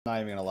Not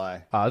even gonna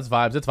lie. It's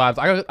vibes. It's vibes.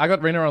 I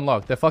got Reno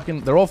unlocked.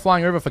 They're all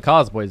flying over for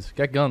cars, boys.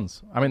 Get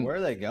guns. I mean, where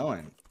are they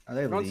going? Are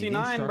they leaving?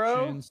 C9,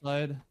 bro.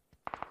 Inside.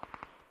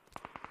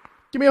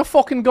 Give me a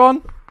fucking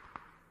gun.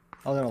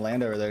 Oh, they're gonna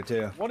land over there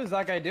too. What is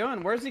that guy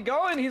doing? Where's he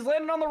going? He's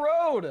landing on the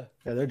road.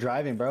 Yeah, they're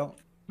driving, bro.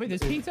 Wait,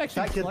 this kid's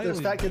actually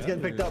This fat kid's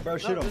getting picked up, bro.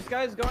 Shoot him. This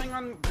guy's going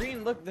on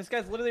green. Look, this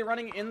guy's literally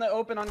running in the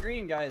open on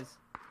green, guys.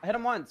 I hit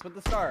him once with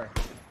the scar.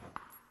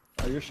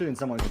 Oh, you're shooting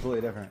someone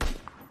completely different.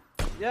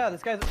 Yeah,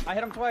 this guy's. I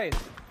hit him twice.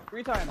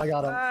 3 times. I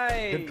got him.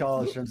 Nice. Good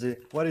call, Shrimsy.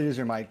 What is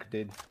your mic,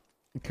 dude?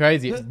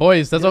 Crazy,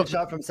 boys. There's a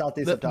shot from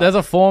southeast. there's a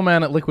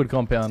 4-man at Liquid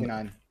compound.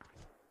 C9.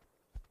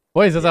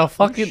 Boys, there's our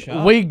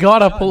fucking. We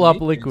gotta pull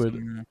up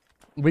Liquid.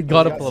 We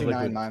gotta pull up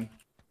Liquid. Mine.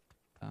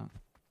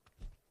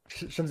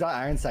 Shrim's got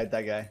iron sight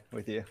that guy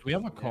with you. Do we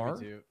have a car?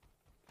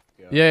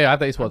 Yeah, I have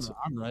the esports.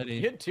 I'm ready.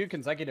 You hit 2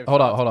 consecutive. Hold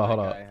shots up. on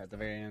that guy at the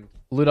very end.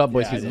 Loot up,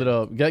 boys. Yeah, He's lit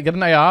up. Get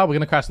an AR. We're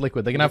gonna crash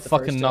Liquid. They're gonna have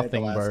fucking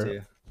nothing, bro.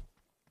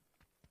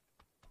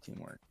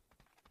 Teamwork.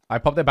 I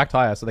popped their back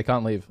tire, so they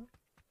can't leave.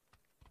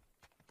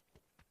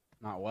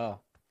 Not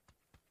well.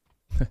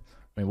 I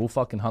mean, we'll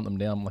fucking hunt them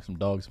down like some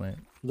dogs, mate.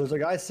 There's a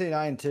guy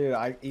C9 too.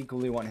 I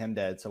equally want him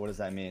dead. So what does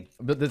that mean?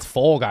 But there's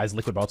 4 guys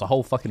Liquid, bro. It's a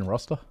whole fucking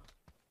roster.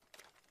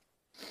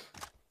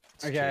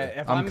 Okay,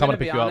 if I'm I'm coming gonna to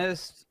be pick you up.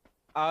 honest,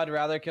 I'd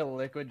rather kill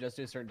Liquid just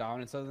to assert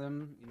dominance of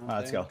them. You know what I'm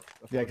Let's saying? go.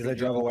 Yeah, because they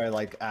drove away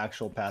like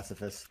actual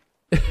pacifists.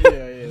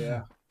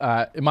 Yeah.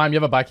 Mime, you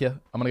have a bike here.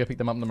 I'm gonna go pick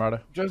them up in the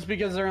motor. Just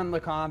because they're in the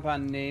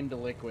compound named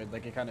Liquid,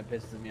 like it kind of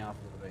pisses me off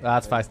a little bit.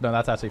 That's facts. No,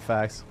 that's actually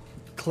facts.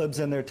 Clib's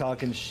in there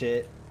talking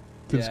shit.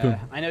 Yeah,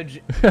 I know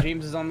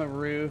James is on the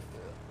roof.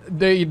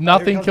 Dude,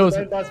 nothing kills.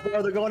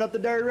 Bro, they're going up the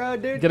dirt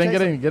road, dude. Get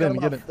in.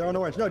 They're on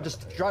orange. No,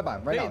 just drive by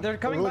him right now. They're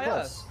coming really by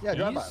close. us. Yeah,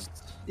 drive by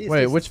him.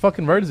 Wait, which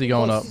fucking road is he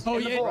going up? Oh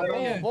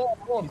yeah. Bull,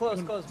 close.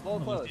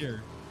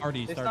 Here.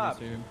 Already They started stopped.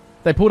 to.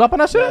 They pulled up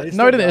on us Yeah, shit? they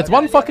No, it still didn't. It's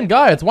drive. one fucking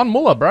guy. It's one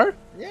mullah, bro.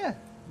 Yeah,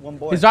 one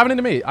boy. He's driving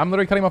into me. I'm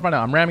literally cutting him off right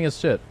now. I'm ramming his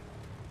shit.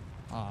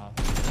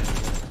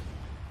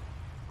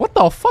 What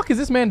the fuck is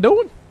this man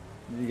doing?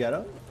 Did you get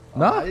him?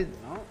 Nah. No.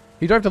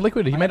 He drove to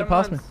Liquid. He I made hit it him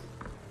past me. once.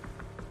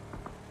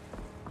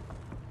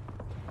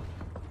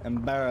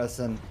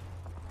 Embarrassing.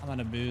 I'm on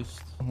a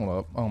boost. Hold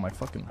up. Oh my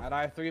fucking. Alright,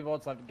 I have 3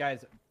 volts left,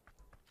 guys.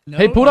 No,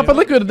 Hey, pulled up at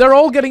Liquid. They're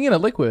all getting in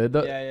at Liquid.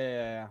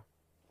 Yeah.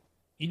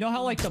 You know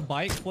how like the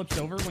bike flips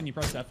over when you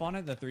press F on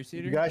it, the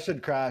 3-seater? You guys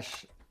should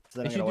crash.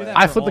 They should do that.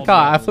 I for flipped the all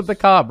car. I vehicles. flipped the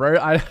car, bro.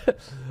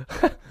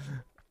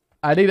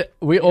 I need.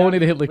 We all need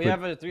to hit Liquid. We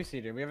have a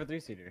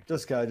 3-seater.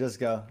 Just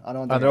go. I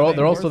don't.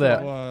 They're all still there.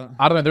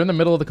 I don't know. They're in the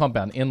middle of the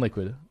compound in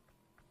Liquid.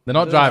 They're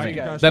not driving.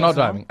 They're not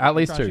driving. At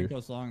least 2.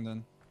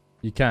 Then.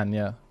 You can,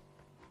 yeah.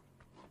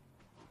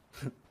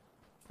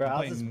 Bro,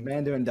 how's this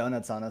man doing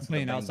donuts on us?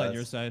 Playing outside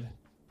your side.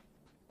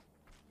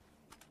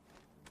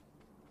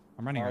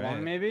 I'm running Far right.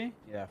 along, maybe?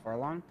 Yeah, far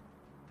along.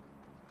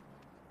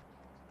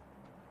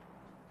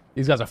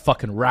 These guys are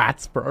fucking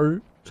rats, bro.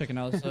 Checking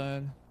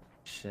outside.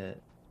 Shit.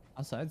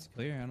 Outside's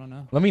clear. I don't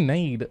know. Let me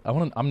nade.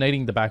 I'm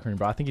nading the back room,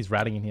 bro. I think he's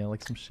ratting in here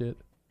like some shit.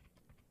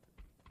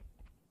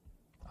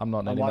 I'm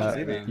not nading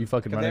watching that. it. You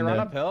fucking Could run they in run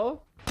there.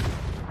 uphill?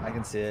 I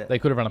can see it. They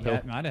could have run uphill.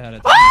 Yeah, might have had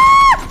it.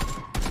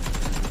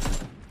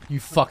 You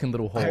fucking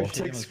little I whore. heard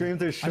Tick scream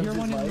through I hear Shrim's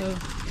one in mic. the.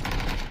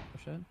 Oh,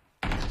 shit.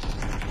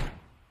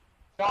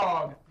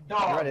 Dog.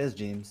 Where it is,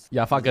 James?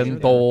 Yeah, fucking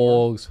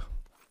dogs.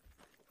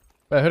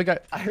 Wait, I heard a guy.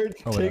 I heard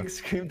Oh, Tick yeah.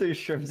 scream through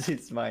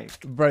Shrim's mic.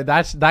 Bro,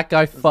 that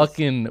guy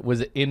fucking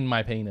was in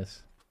my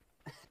penis.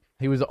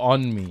 He was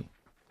on me.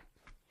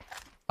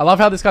 I love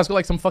how this guy's got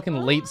like some fucking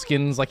late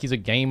skins, like he's a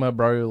gamer,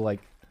 bro. Like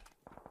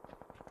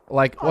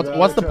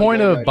what's the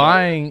point of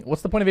buying?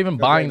 What's the point of even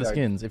buying the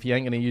skins if you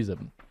ain't gonna use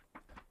them?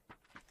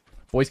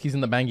 Boyski's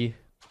in the bangy.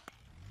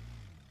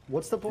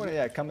 What's the point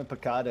of coming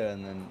Picado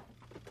and then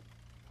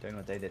doing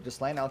what they did?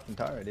 Just land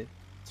Alcantara, dude.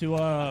 To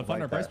fund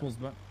like our price that. pools,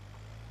 but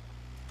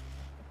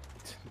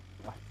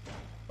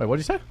Wait,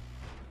 what'd you say?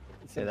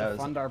 Yeah, that was.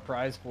 Fund our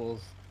prize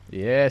pools.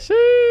 Yeah,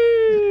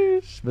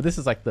 sheesh. But this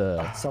is like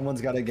the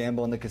Someone's got to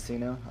gamble in the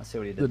casino. I see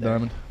what he did there.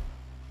 diamond.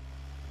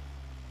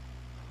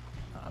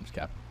 Nah, I'm just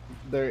capping.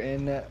 They're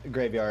in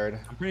graveyard.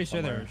 I'm pretty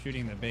sure somewhere. they're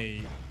shooting the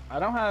bait. I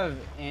don't have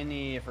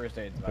any first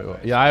aids. By the way,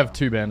 Yeah, I have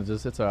 2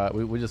 bandages. It's alright.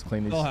 We just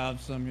clean these. They'll have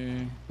some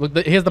here. Look,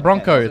 here's the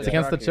Bronco. Yeah, It's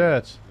against the Rocky.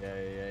 church. Yeah.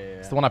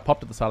 It's the one I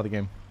popped at the start of the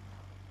game.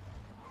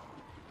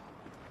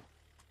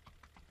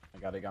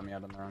 They got me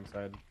out on the wrong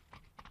side.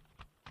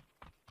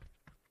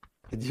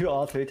 Did you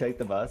all 3 take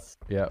the bus?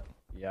 Yeah.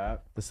 Yeah.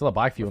 There's still a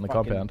bike for you in the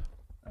Fucking- compound.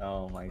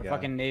 Oh my god.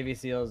 Fucking Navy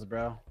SEALs,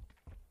 bro.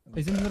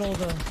 He's in the middle of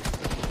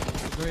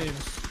the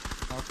graves.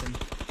 Often.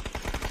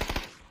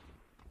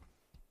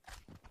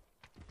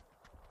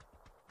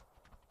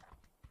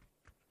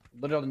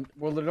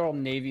 We're literal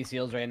Navy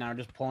SEAls right now,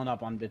 just pulling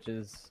up on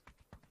bitches.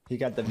 He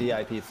got the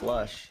VIP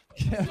flush.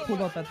 Yeah,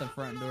 pulled up at the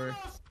front door.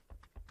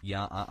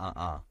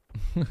 Yeah,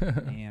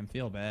 Damn,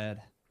 feel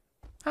bad.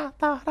 I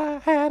thought I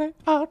had it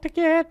all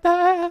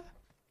together,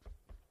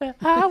 but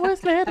I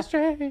was led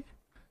astray.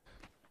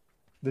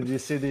 Did you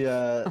see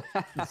the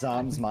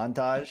Zoms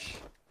montage?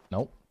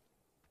 Nope.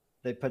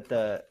 They put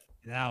the.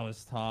 That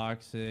was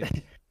toxic.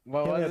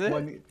 What He only was had it?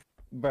 one-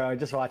 Bro,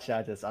 just watch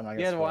out this. I'm not gonna.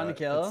 He had spoil one it.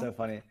 kill? It's so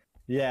funny.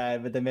 Yeah,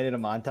 but they made it a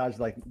montage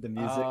like the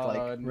music, like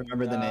Oh,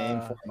 remember the name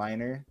nah. for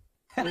Minor.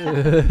 No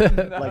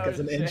Like it's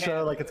an shit.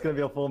 intro, like it's gonna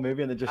be a full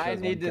movie, and it just shows I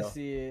need one to kill.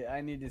 see it.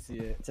 I need to see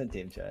it. It's in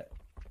team chat.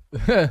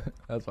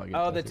 That's fucking.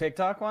 Oh, the toxic.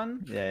 TikTok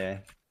one? Yeah.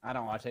 I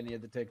don't watch any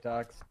of the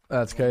TikToks.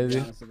 That's to be crazy.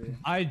 honest with you.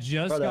 I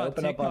just Brother, got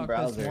open up on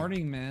TikTok this browser.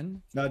 morning,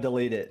 man. No,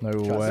 delete it. No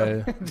Trust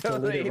way. me.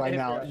 Delete it right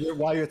now.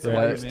 While you're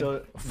Yeah.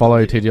 still. Follow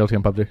delete it.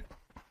 TGLTN PUBG.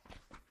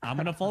 I'm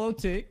gonna follow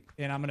Tik,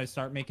 and I'm gonna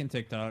start making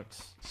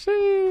TikToks.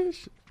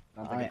 Sheesh.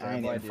 I don't think it's a I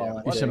ain't terrible even idea. following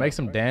You What should it. make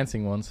some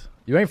dancing ones.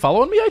 You ain't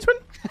following me,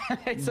 H-Man?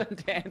 Make some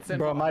dancing.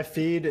 Bro, my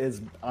feed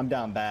is. I'm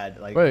down bad.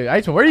 Like. Wait,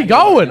 H-Man, where are you I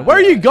know going? right Where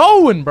are now. you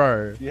going,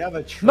 bro? You have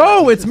a.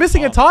 No, it's just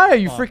missing a pop. tire,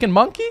 you Pop. freaking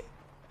monkey.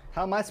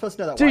 How am I supposed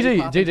to know that? Why are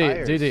you popping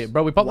tires? GG,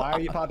 bro. We popped. Why are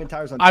you popping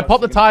tires on I trucks?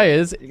 popped the You're gonna-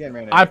 tires. You're getting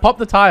ran I over. popped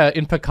the tire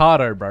in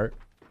Picado, bro.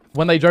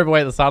 When they drove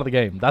away at the start of the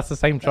game. That's the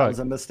same That truck. was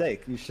a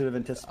mistake. You should have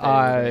anticipated. we were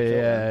gonna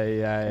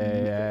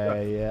kill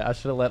them. Yeah. I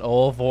should have let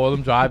all four of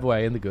them drive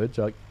away in the good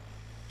truck.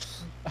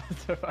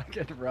 That's so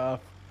fucking rough.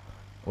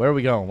 Where are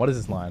we going? What is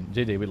this line?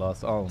 GG, we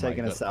lost. Oh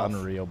Taking my us god, south.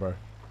 unreal, bro.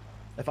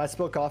 If I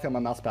spill coffee on my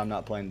mouse pad, I'm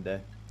not playing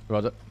today.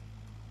 Roger.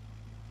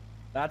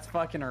 That's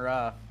fucking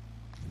rough.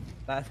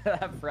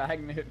 That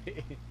frag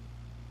movie.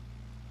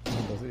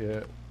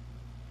 Yeah.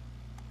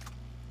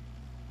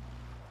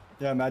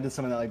 Yeah, imagine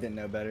someone that like didn't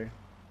know better.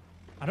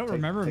 I don't Take-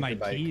 remember take my the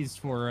bike. keys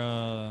for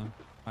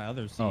my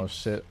other seat. Oh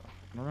shit.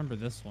 I don't remember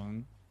this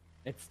one.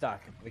 It's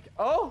stuck.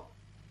 Oh!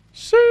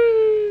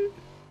 Shit.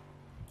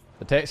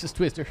 The Texas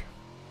Twister.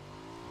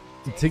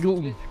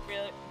 Tiggleton.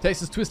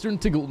 Texas Twister and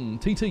Tiggleton.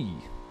 TT.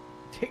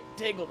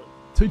 Tiggled.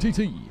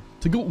 TTT.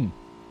 Tiggleton.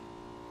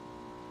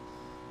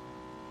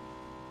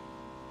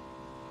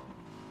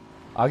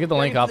 I'll get the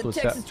link afterwards.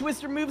 chat. Texas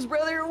Twister moves,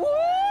 brother. Woo!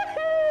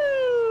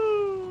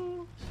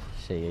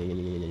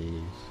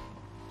 Sheesh.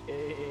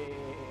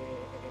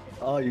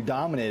 Oh, you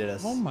dominated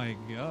us. Oh my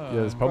god. Yeah,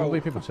 there's probably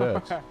people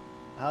church.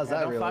 How's Yeah,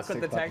 that don't fuck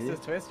realistic? with the puppy?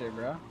 Texas Twister,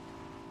 bro.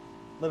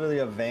 Literally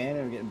a van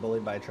and we're getting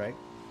bullied by a trike.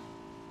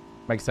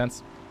 Makes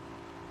sense.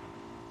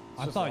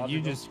 I just thought you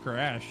logical. just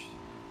crashed.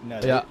 No.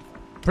 Yeah.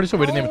 Pretty sure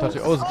we didn't even touch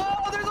it. Oh,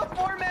 there's a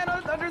 4-man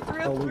under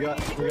 3 Oh, we got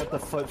the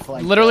foot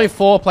flank. Literally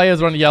 4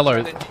 players on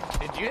yellow. Did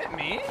you hit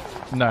me?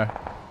 No.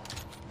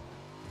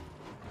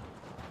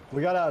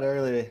 We got out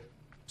early.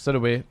 So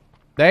did we.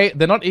 They're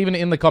not even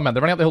in the combat.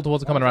 They're running up the hill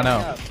towards the combat right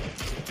now.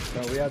 So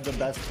we have the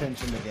best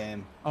pinch in the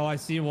game. Oh, I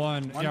see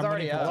one. One's yeah, I'm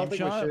already ready for out. a I don't team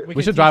think we shot. should- We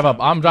can should team drive shot.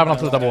 up. I'm driving up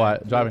to the double Alright.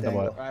 white. Driving double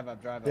Tango. white. Drive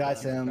up, drive up. Yeah, I drive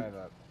see up, him. drive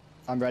up.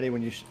 I'm ready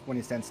when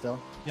you stand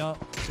still. Yup.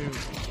 Shoot. Don't Hey,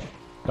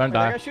 that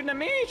die. guy's shooting at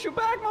me. Shoot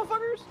back,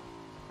 motherfuckers.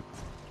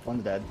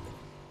 One's dead.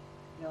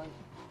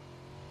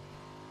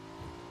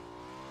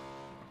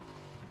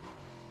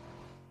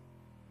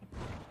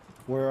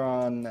 We're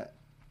on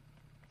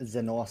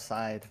the north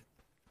side.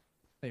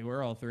 Hey,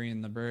 we're all 3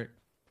 in the brick.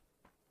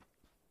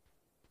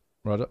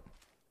 Roger.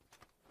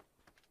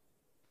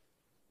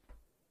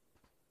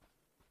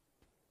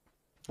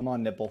 I'm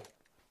on nipple.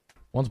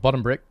 One's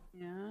bottom brick.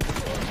 Yeah.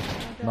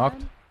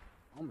 Knocked.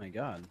 Oh my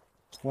god.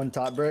 One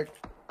top brick.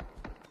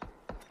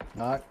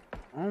 Knock.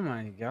 Oh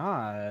my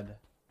god.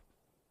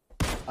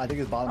 I think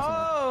his bottom somewhere.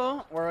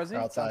 Oh, where was he?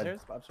 Outside.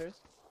 Upstairs? Upstairs?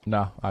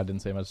 No, I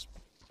didn't see him. I was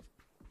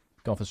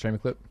going for the streamer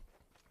clip.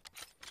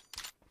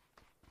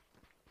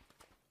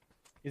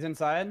 He's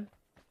inside.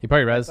 He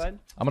probably res. Outside?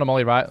 I'm gonna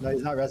molly right. No,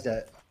 he's not res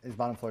yet. His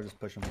bottom floor, just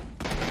push him.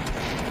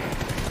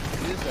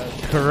 He is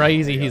res.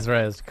 Crazy he's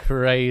res.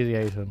 Crazy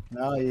Asian.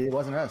 No, he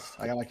wasn't res.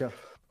 I got my kill.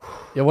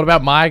 Yeah, what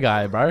about my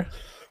guy, bro?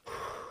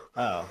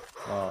 Oh,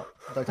 well,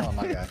 don't tell him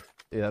my guy.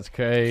 Yeah, that's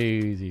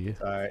crazy.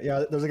 Alright,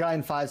 yeah, there's a guy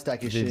in 5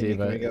 stack. He's shooting me. GG,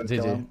 Can we bro. go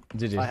kill him?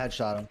 GG. I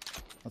headshot him.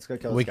 Let's go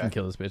kill We this guy. can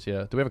kill this bitch,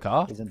 yeah. Do we have a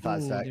car? He's in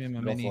 5 Ooh, stack. give him a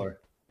Go mini. for it.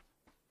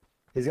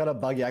 He's got a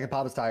buggy. I can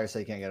pop his tire so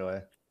he can't get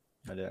away.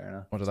 I did it right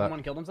now. What is that?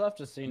 Someone killed himself,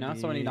 just so you know.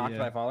 Someone he knocked Yeah.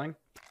 by falling.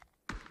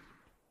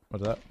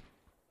 What is that?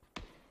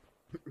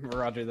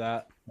 Roger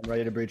that. I'm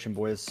ready to breach him,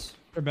 boys.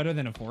 They're better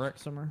than a 4X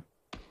somewhere.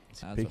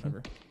 That's peeking?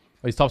 whatever. Oh,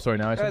 he's top story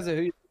now, Guys, actually.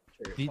 who you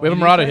Do- We have a do these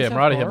Marauder guys here. have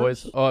Marauder here,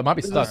 cars? boys. Oh, it might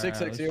be This is stuck. a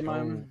 6x here,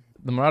 mine.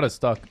 The Marauder's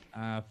stuck.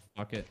 Ah,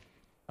 fuck it.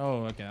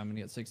 Oh, okay. I'm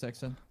gonna get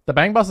 6X in. The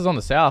bang bus is on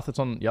the south. It's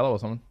on yellow or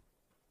something.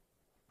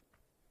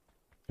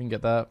 We can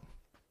get that.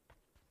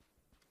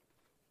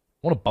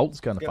 What a bolt's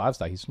going to Let's go- 5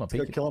 stack. He's just not Let's go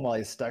peeking. kill him while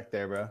he's stuck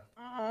there, bro.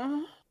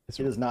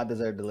 He does not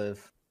deserve to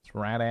live. It's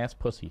rat ass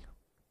pussy.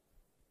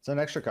 Is there an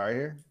extra car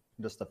here?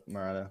 Just the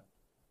Murata.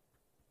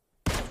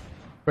 Bro,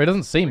 he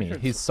doesn't see me.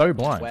 He's so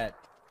blind. Wet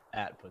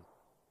at pussy.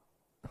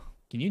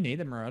 Can you nade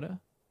the Murata?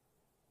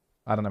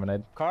 I don't have an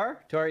aid.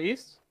 Car to our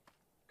east.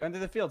 Going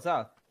through the field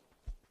south.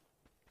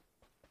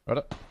 Right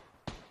up.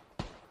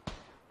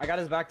 I got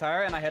his back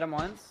tire and I hit him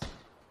once.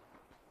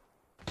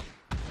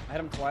 I hit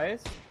him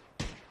twice.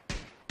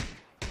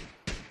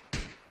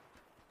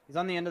 He's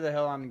on the end of the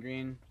hill on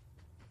green.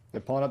 They're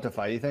pulling up to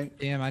fight, you think?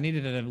 Damn, I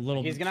needed it a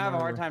little. He's bit gonna have a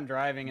hard smarter. time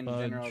driving in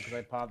Budge. general because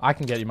I popped I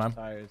can get you, man.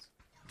 tires.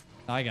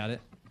 I got it.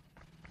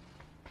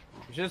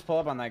 You should just pull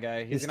up on that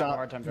guy. He's gonna have a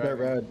hard time Dirt driving.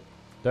 road.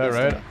 Dirt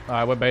road.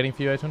 Alright, we're baiting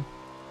for you, Atron.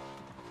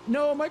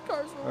 No, my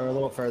car's Or a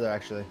little further,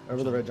 actually.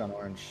 Over the ridge on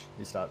orange.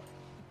 He stopped.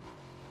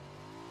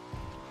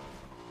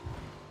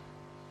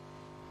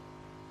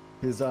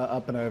 He's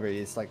up and over.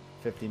 He's like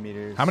 50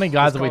 meters. How many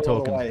guys He's are we got a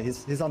little talking? way.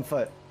 He's on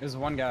foot. There's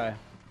one guy.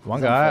 One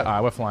He's on guy? foot.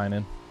 Alright, we're flying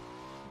in.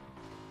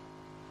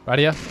 Right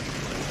here.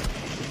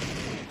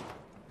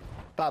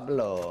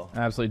 Pablo.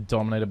 Absolutely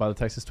dominated by the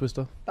Texas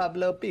Twister.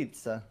 Pablo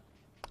Pizza.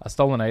 I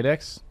stole an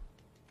 8x.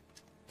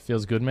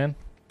 Feels good, man.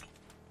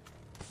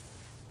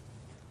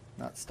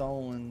 Not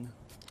stolen.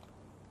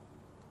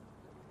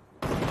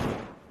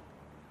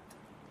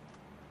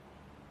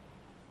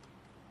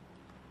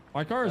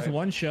 My car is Right.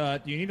 one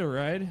shot. Do you need a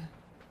ride?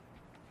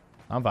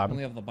 I'm I only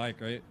vibing. have the bike,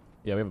 right?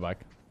 Yeah, we have a bike.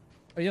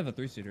 Oh, you have the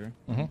 3-seater.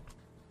 Mm-hmm.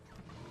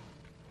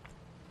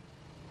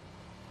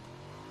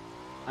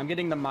 I'm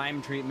getting the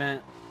mime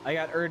treatment. I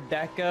got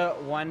Erdeka,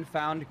 one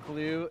found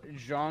clue,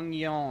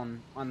 Zhongyon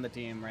on the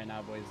team right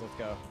now, boys. Let's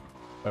go.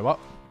 Wait, what?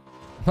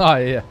 Oh,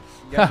 yeah.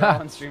 You guys are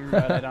all on stream,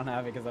 but I don't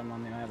have it because I'm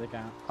on the other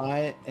account.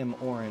 I am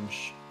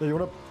orange. So you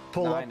want to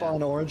pull No, I up know.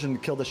 on orange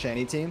and kill the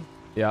Shanny team?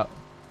 Yeah.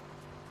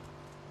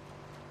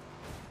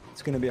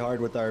 It's going to be hard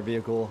with our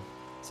vehicle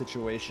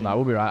situation. Nah,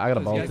 we'll be right. I got a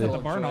Those bolt guys at the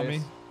here. barn on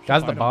me.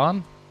 Guys, Fight the 'em. barn?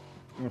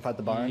 I'm going to fight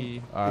the barn. He-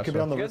 It Alright, could be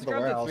on the You roof guys of the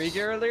grabbed the warehouse. 3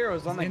 gear earlier or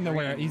was it on He's the in the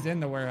green? He's in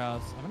the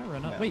warehouse. I'm gonna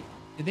run up. Yeah. Wait,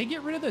 did they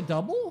get rid of the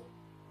double?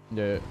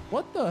 Yeah.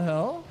 What the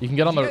hell? You can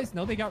get on Did the... you guys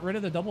know they got rid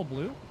of the double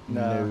blue?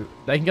 No.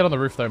 They can get on the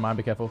roof, though. Mind,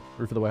 be careful.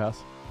 Roof of the warehouse.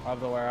 Of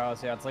the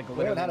warehouse, yeah. It's like We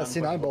literally haven't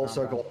had a an C9 bowl unpushable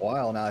circle in compound. a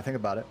while now. I think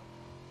about it.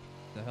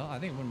 The hell? I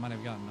think one might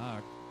have gotten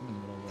knocked. I'm in the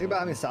middle of Think about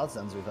how many south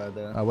sends we've had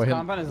there. We're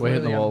Compound is hitting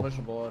the literally wall.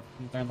 unpushable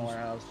if they're in the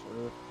warehouse.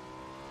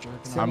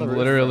 See on the I'm roof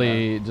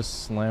literally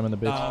just slamming the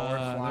bitch. we're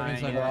they're flying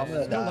inside in. the- I'm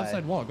gonna Go die. left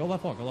side wall. Go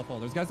left wall. Go left wall.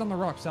 There's guys on the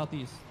rock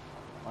southeast.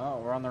 Oh,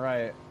 we're on the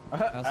right.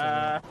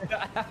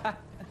 That's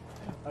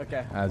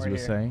Okay. As we're you were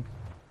here. saying.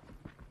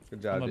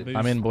 Good job, I'm a dude. boost.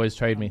 I'm in, boys.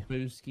 Trade me.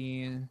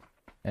 Boosking.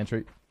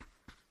 Entry.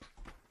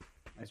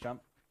 Nice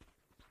jump.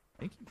 I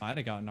think he might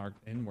have gotten our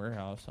in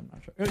warehouse. I'm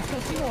not sure. Oh,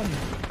 still see one.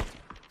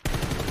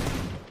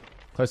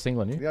 Close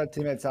single on We you. got a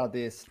teammate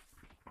southeast.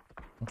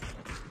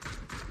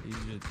 He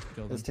just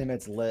killed His him.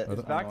 teammate's lit. His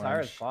His on back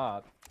tire is orange.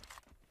 popped.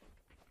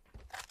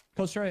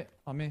 Go straight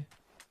on me.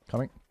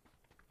 Coming.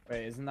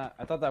 Wait, isn't that?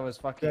 I thought that was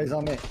fucking. Yeah, he's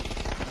on me.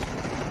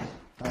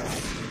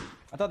 Alright.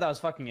 I thought that was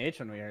fucking H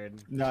when we heard.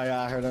 No,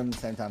 yeah, I heard him the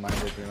same time I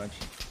did, pretty much.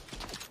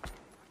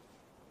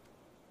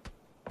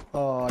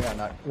 Oh, I got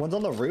knocked. One's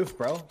on the roof,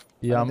 bro.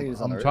 Yeah, I don't think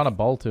he's on I'm the trying to roof.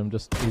 bolt him.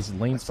 Just he's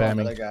lean I saw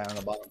another spamming. guy on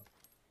the bottom.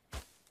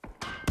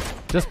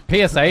 Just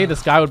PSA,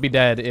 this guy would be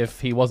dead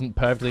if he wasn't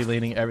perfectly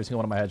leaning every single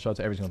one of my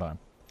headshots every single time.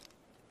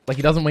 Like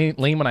he doesn't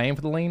lean when I aim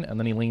for the lean, and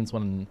then he leans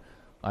when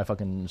I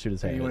fucking shoot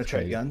his head. Hey, you want It's to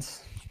trade crazy.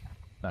 guns?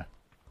 No.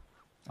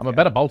 I'm a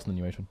better bolter than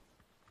you, Adrian.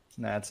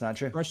 Nah, that's not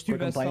true. Rush two Quit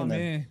vests complaining on then.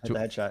 me. Hit the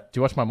headshot. Do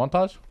you watch my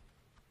montage?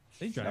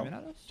 They driving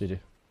at us? GG. Did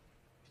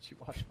you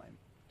watch my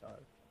dog?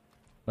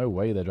 No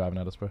way they're driving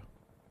at us, bro.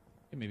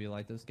 Can maybe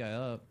light this guy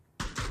up.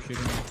 Shoot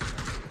him.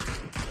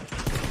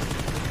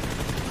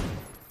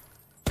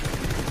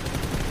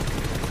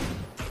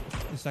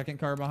 The second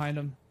car behind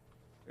him.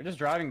 They're just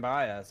driving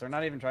by us. They're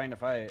not even trying to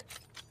fight.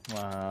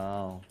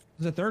 Wow.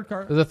 There's a third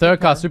car. There's a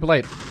third car, super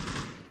late.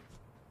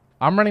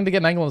 I'm running to get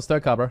an angle on this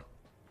third car, bro.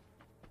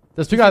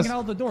 There's two He's guys. hanging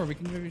out the door. We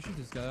can maybe shoot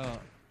this guy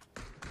out.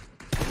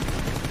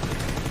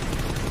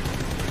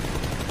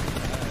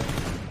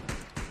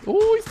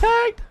 Ooh, he's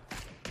tagged.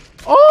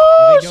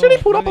 Oh, they shit, he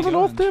going? pulled Where up are on they the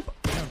north going? tip.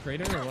 They on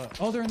crater or what?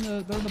 Oh, they're in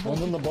the bowl.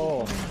 One's in the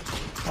bowl.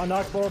 I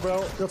knocked bowl,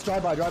 bro. Let's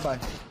drive by, drive by.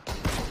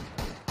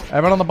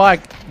 Everyone on the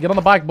bike. Get on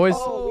the bike, boys.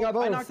 Oh, we got I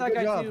both. knocked that Good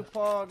guy job. too,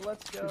 Pog.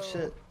 Let's go. Good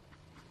shit.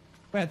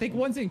 Wait, I think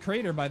one's in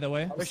crater, by the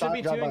way. There should Stop, be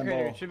two drop in by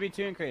crater. bowl. Should be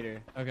two in crater.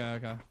 Okay,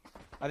 okay.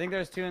 I think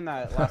there's two in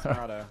that last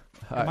Murado.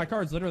 Yeah, my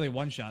card's literally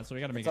one shot, so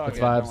we gotta make It's it. all It's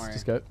good, don't vibes. worry.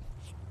 Just go.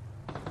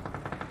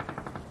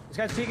 This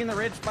guy's peeking the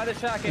ridge by the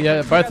shack.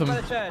 Yeah, Two both guys of by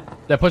them. the shed.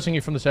 They're pushing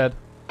you from the shed.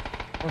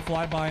 We're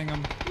fly buying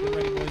them. Get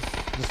ready, boys.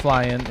 Just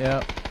fly in.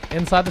 Yeah.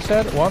 Inside the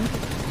shed. One.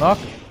 Knock.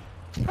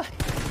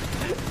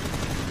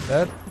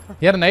 Dead.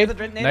 He had a nade. He's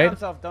a nade on Nade.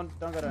 himself. Don't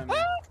go to him.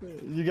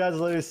 You guys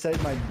literally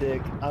saved my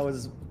dick. I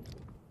was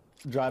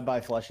drive-by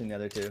flushing the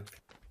other two.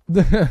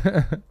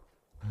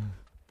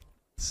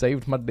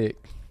 Saved my dick.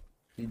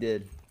 He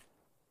did.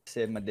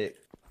 Saved my dick.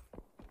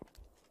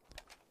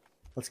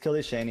 Let's kill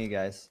these Shani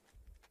guys.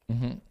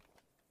 Mm-hmm.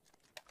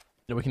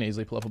 Yeah, we can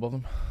easily pull up above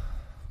them.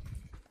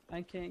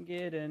 I can't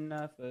get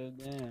enough of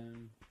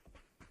them.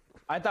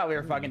 I thought we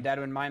were fucking dead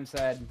when Mime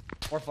said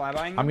we're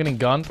flybying. I'm getting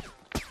gunned.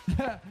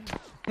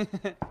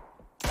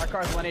 Our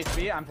car's 1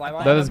 HP. I'm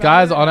flybying. There's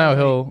guys on our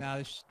hill.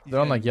 Nah, They're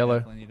on, like, yellow.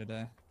 Definitely need to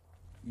die.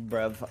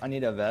 Bruv, I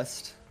need a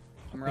vest.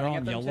 I'm They're running on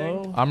at them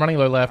yellow. too. I'm running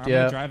low left. I'm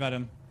gonna Yeah. drive at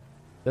him.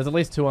 There's at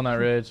least two on that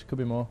ridge. Could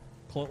be more.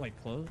 Like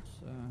close.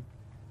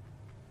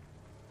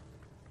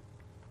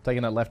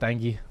 Taking that left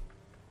angie.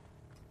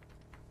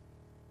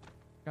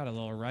 Got a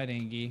little right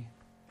angie.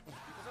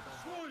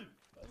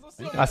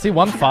 I see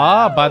one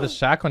far by the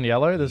shack on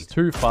yellow. There's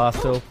two far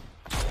still.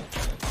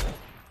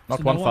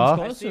 Knocked So one no far.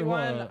 one's close or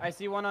what? I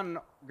see one on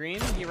green.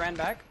 He ran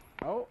back.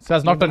 Oh. This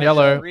guy's knocked on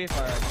yellow. Three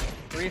far.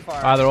 Three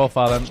far. Ah, they're all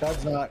far then.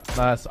 Shad's knocked.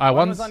 Nice. One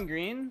One's... was on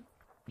green.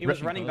 He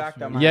was running back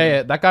though. Yeah,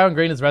 yeah. That guy on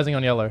green is rezzing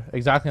on yellow.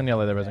 Exactly on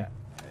yellow they're rezzing.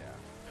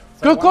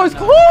 So Go close.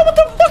 on, Oh, what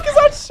the fuck is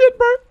that shit,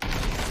 bro?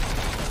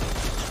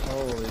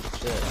 Holy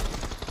shit.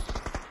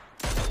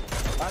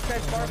 Last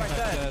guy's far by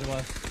shed. Dead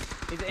west.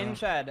 He's in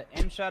shed.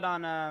 In shed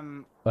on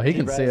Oh, he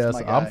can see rezzed us.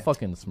 my guy. I'm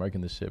fucking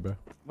smoking this shit, bro.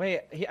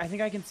 Wait, I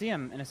think I can see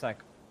him in a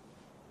sec.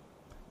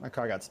 My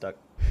car got stuck.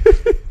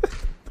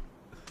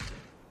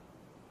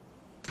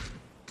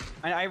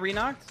 I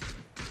re-knocked.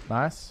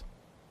 Nice.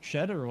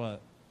 Shed or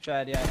what?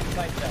 Shed, yeah,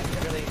 inside shed.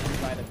 Literally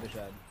inside of the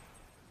shed.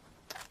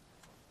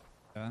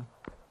 Yeah.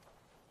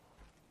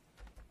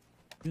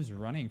 He's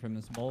running from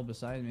this bulb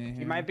beside me. He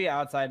here. might be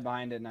outside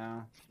behind it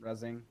now,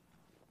 rezzing.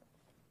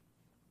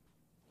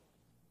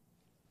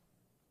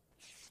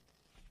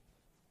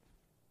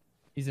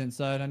 He's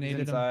inside. I He's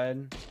needed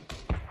him. inside.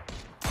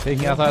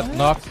 Peeking outside.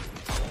 Knocked.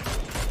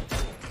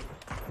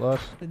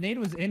 Flush. The nade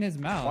was in his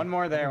mouth. One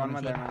more there, one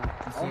Everyone more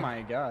there. should- Man. Oh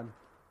my god.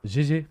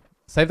 GG.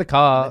 Save the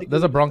car. Medical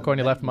There's a is Bronco on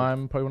your the left, medical.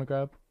 mime. Probably want to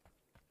grab.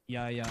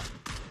 Yeah, yeah.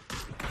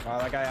 Wow,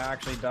 that guy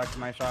actually ducked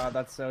my shot.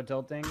 That's so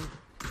tilting.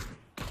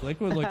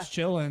 Liquid looks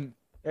chilling.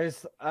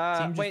 There's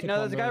just wait, took no, all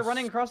there's a guy those.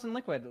 running across in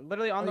liquid.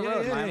 Literally on the Oh,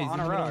 road, man, he's on in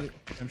a the middle rock. of it.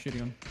 I'm shooting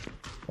him.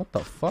 What the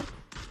fuck?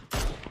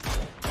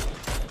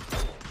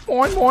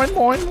 Moin, moin,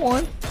 moin,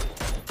 moin.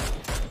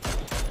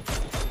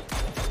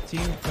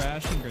 Team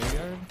crash in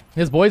graveyard.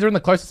 His boys are in the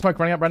closest smoke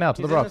running up right now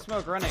to He's the in rock. the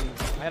smoke running.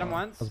 I hit him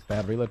once. That was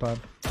bad reload time.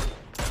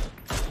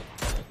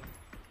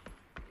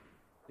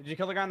 Did you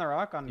kill the guy on the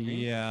rock on green?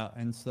 Yeah,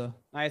 insta.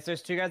 Nice,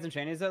 there's two guys in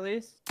shanies at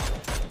least.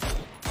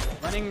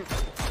 Running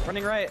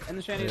right in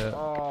the shanies. Yeah.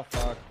 Oh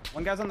fuck.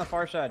 One guy's on the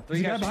far side. There's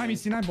Three a guy guys behind me.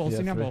 shanies. C9 bull. Yeah,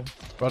 C9 three. bull.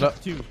 Right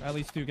up. Two. At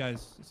least two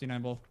guys.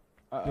 C9 bull.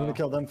 You Uh-oh. want to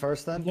kill them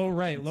first then? Low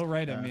right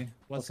of me.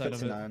 Let's West side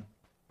get of it. C9.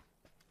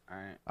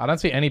 Alright. I don't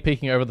see any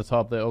peeking over the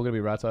top. They're all gonna be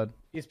right side.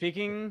 He's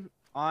peeking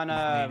on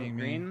nading me.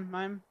 green,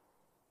 mime.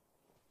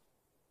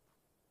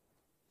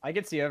 I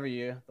could see over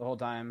you the whole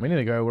time. We need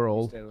to go. We're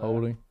all Stay low.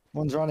 holding.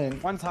 One's running.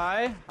 One's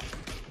high.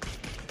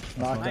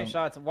 Knocked Nice him.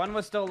 shots. One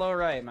was still low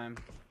right, mime.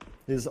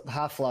 He's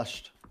half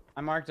flushed.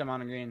 I marked him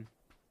on a green.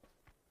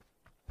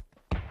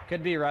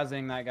 Could be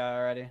rezzing that guy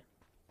already.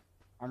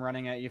 I'm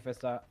running at you,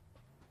 fist up.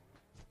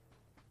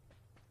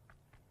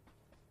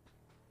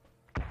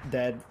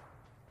 Dead.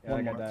 Yeah,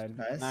 One that guy more. died.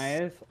 Nice.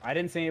 Nice. I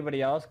didn't see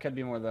anybody else. Could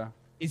be more though.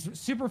 He's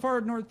super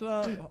far north,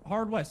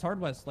 hard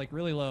west, like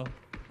really low.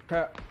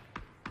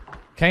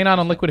 K9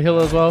 on Liquid Hill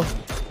as well.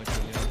 Liquid,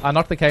 yeah. I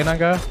knocked the K9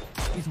 guy.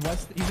 He's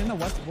west. He's in the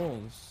west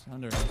bulls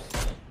under us.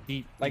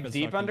 Deep. Like as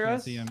deep fuck, you under can't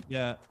us? see him.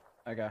 Yeah.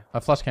 Okay. I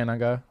flushed K9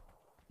 guy.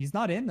 He's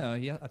not in though.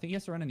 I think he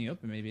has to run in the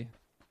open maybe.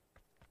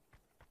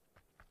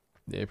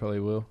 Yeah, he probably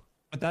will.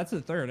 But that's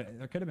the third.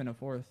 There could have been a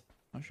fourth.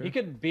 Not sure. He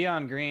could be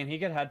on green. He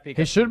could head peek.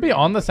 He up should to be green.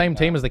 on the same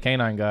team as the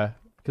K9 guy.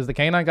 Because the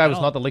K9 guy was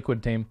Oh. not the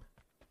Liquid team.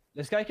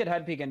 This guy could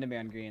head peek into me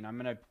on green. I'm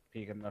gonna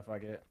peek him the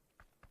fuck it.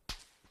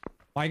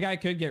 My guy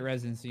could get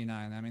res in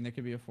C9. I mean, there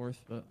could be a fourth,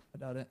 but I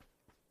doubt it.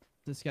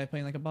 This guy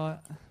playing like a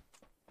bot. I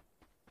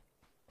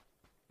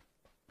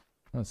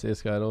don't see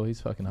this guy at all. He's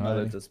fucking Not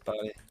hiding. at this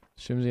body.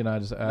 Shimsy and I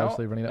just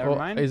absolutely running never out. Oh,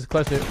 mind. he's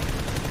close to it.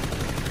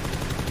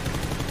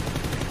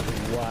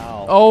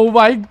 Wow. Oh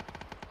my.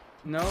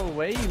 No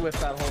way you whiffed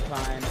that whole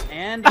time.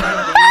 And your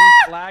game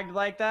flagged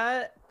like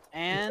that.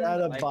 And He's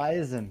at a like,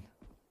 bison.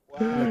 wow,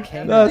 That's That's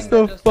everything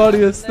the that just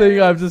funniest happened thing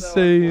there I've is just so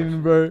seen,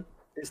 unfortunate. bro.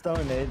 He's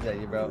throwing nades at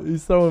you, bro.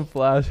 He's throwing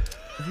flash.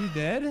 Is he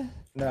dead?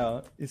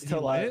 No, he's Is still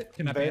he alive. lit?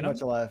 Can I Very ban him?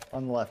 much alive.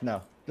 On the left.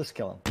 No, just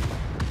kill him.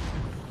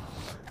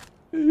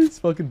 He's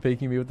fucking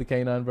peeking me with the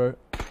K9, bro.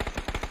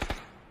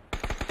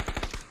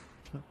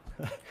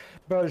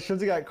 Bro,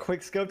 Shunzi got quick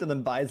scoped and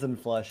then bison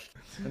flushed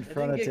in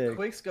front of Tig.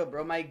 quickscope,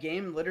 bro. My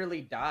game literally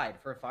died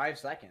for 5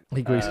 seconds.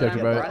 He quick scoped I'm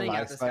you, bro. running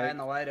at this guy in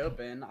the wide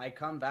open. I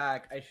come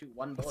back. I shoot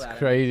one bullet It's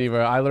crazy,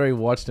 bro. I literally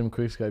watched him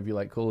quick scope you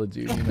like Call of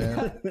Duty,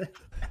 man.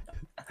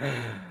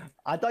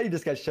 I thought you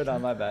just got shit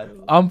on, my bad.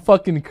 I'm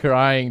fucking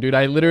crying, dude.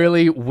 I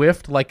literally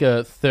whiffed like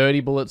a 30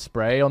 bullet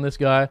spray on this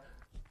guy.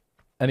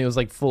 And he was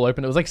like full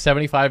open. It was like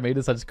 75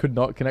 meters. I just could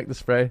not connect the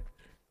spray.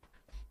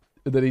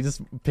 And then he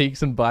just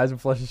peeks and buys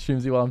and flushes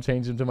Shimsy while I'm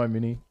changing to my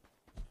mini.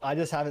 I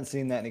just haven't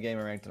seen that in a game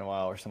of ranked in a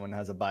while where someone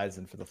has a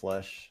bison for the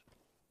flush.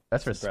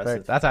 That's That's respect.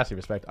 impressive. That's actually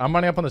respect. I'm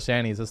running up on the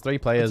shanties. There's 3 The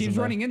players. team's in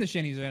there. running into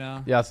shanties right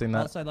now. Yeah, I've seen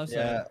that. Outside left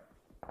Yeah, side.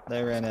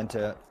 they ran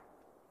into it.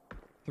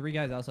 3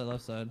 guys outside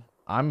left side.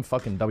 I'm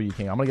fucking W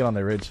King. I'm gonna get on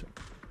the ridge.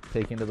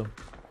 Peek into them.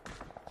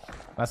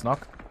 That's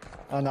knock.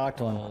 I knocked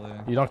one. Oh,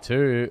 there. You knocked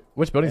 2.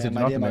 Which buildings Yeah, did you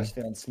my knock them in? DMR's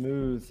feeling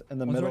smooth in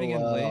the One's running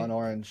middle in late. on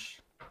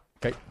orange.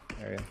 Okay.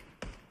 There you go.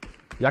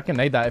 Yeah, I can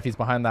nade that if he's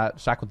behind that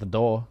shack with the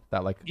door.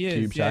 That like He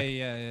cube is. Yeah,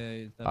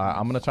 shack. yeah.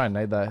 I'm gonna try and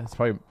nade that. It's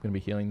probably gonna be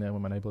healing there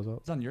when my nade blows up.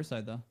 It's on your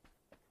side though.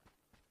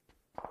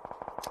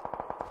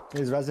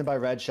 He's resident by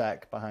red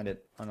shack behind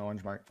it on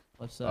orange mark.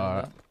 Left side.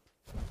 Alright.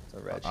 It's a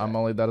red shack. I'm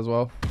only that as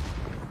well.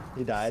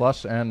 He died.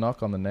 Flush and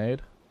knock on the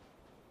nade.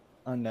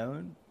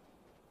 Unknown.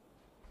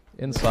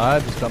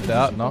 Inside, just jumped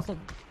out. Knock.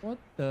 What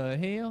the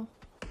hell?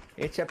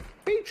 It's a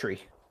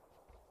Petrie.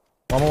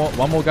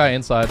 One more guy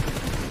inside.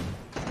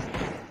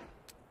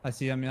 I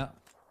see him, yeah.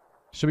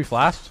 Should be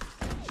flashed.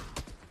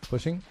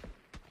 Pushing.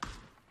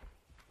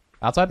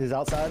 Outside. He's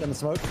outside in the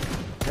smoke.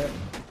 Yep.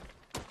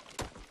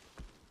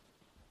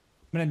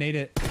 I'm gonna nade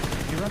it.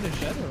 You run the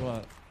shed or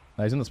what?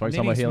 No, he's in the smoke I'm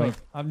somewhere nading healing.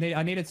 smoke.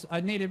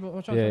 I needed.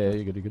 Watch out. Yeah, watch yeah, out.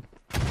 you're good, you're good.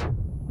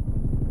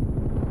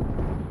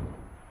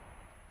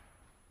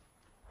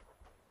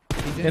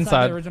 He's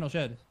Inside. the original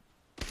shed.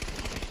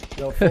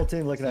 Yo, full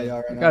team looking at y'all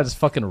right That now. guy just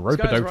fucking This rope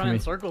it guy's dope for running me.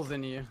 circles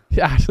in you.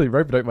 Yeah, actually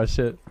rope it dope my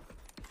shit.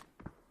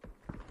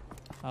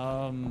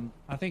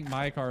 I think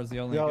my car is the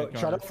only Yo, good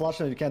car. try to flush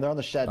them if you can. They're on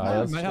the shed Oh, now. yeah, You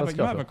let's- might have, let's you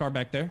go might have for a car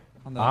back there.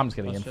 On the I'm just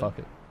kidding plus in, shed. fuck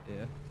it.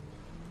 Yeah.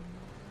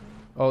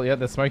 Oh yeah,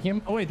 they're smoking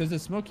him? Oh wait, there's a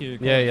smoke here.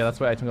 Yeah, yeah, that's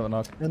why I took the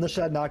knock. In the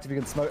shed, knocked. If you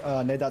can smoke,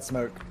 nade that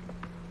smoke.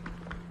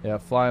 Yeah,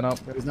 flying up.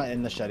 He's not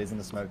in the shed. He's in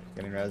the smoke,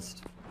 getting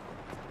rezzed.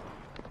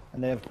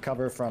 And they have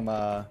cover from.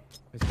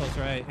 It's close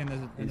right in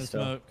the He's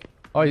still- smoke.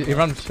 Oh, he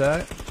runs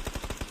shit.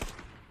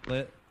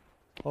 Lit.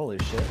 Holy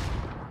shit!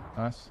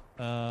 Nice.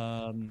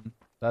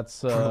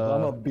 That's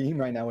I'm a beam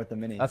right now with the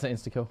mini. that's an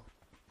insta kill.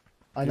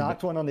 I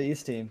knocked one on the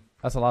east team.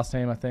 That's the last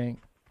team, I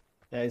think.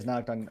 Yeah, he's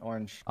knocked on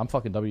orange. I'm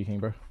fucking W King,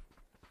 bro.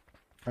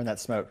 Or in that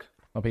smoke.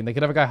 Hoping they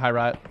could have a guy high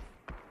right.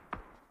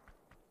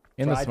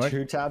 In So the I smoke.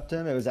 true tapped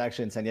him. It was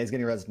actually insane. Yeah, he's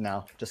getting rezzed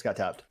now. Just got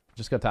tapped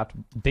Just got tapped.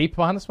 Deep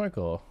behind the smoke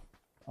or?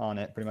 on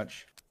it, pretty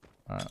much.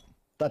 Alright.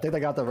 I think they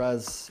got the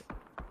res.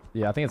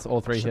 Yeah, I think it's all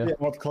three Should be here.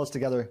 both close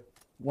together.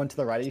 One to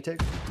the right. You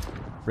take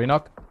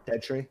Re-knock.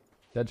 dead tree.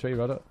 Dead tree,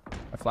 rode it.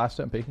 I flashed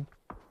it, I'm peeking.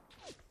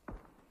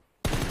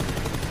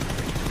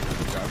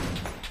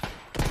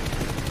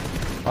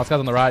 Last guy's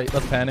on the right.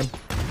 Let's pan him.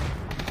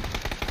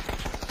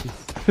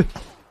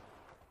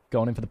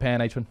 Going in for the pan,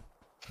 H1.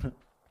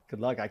 Good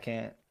luck. I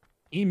can't.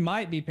 He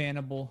might be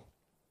panable.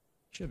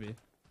 Should be.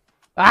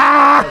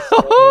 Ah!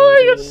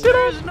 Oh, you shit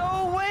There's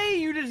no way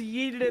you just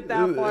yeeted it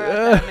that far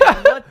at that,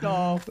 man. What the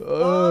Oh,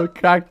 fuck?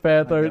 cracked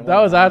panther. Okay, That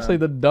was well, actually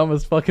the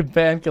dumbest fucking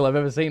pan kill I've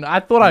ever seen. I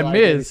thought I Glad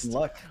gave you missed. some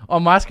luck.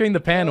 On my screen, the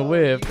pan Oh,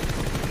 whipped. you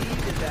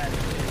yeeted that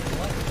shit.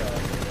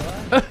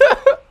 What the fuck?